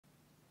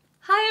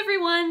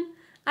everyone!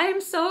 I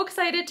am so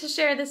excited to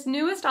share this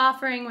newest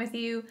offering with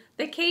you,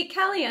 the Kate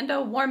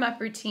Caliendo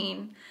Warm-up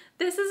Routine.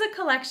 This is a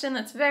collection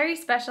that's very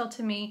special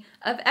to me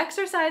of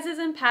exercises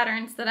and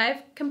patterns that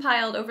I've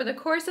compiled over the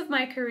course of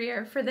my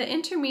career for the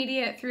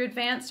intermediate through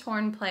advanced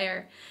horn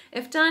player.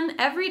 If done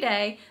every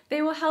day,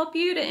 they will help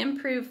you to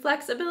improve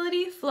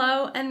flexibility,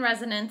 flow, and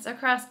resonance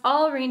across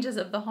all ranges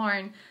of the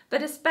horn,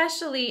 but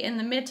especially in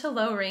the mid to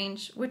low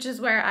range, which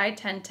is where I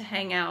tend to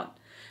hang out.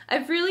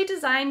 I've really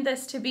designed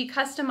this to be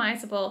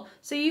customizable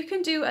so you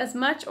can do as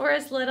much or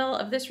as little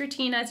of this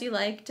routine as you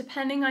like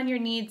depending on your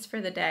needs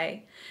for the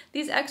day.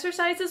 These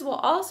exercises will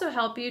also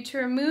help you to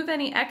remove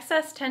any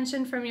excess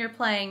tension from your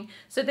playing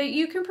so that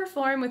you can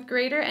perform with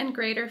greater and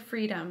greater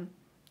freedom.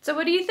 So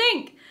what do you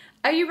think?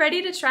 Are you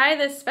ready to try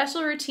this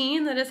special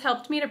routine that has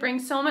helped me to bring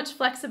so much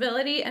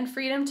flexibility and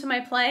freedom to my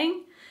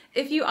playing?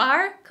 If you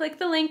are, click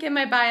the link in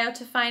my bio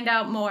to find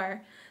out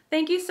more.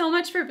 Thank you so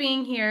much for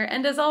being here,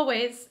 and as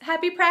always,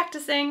 happy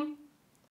practicing!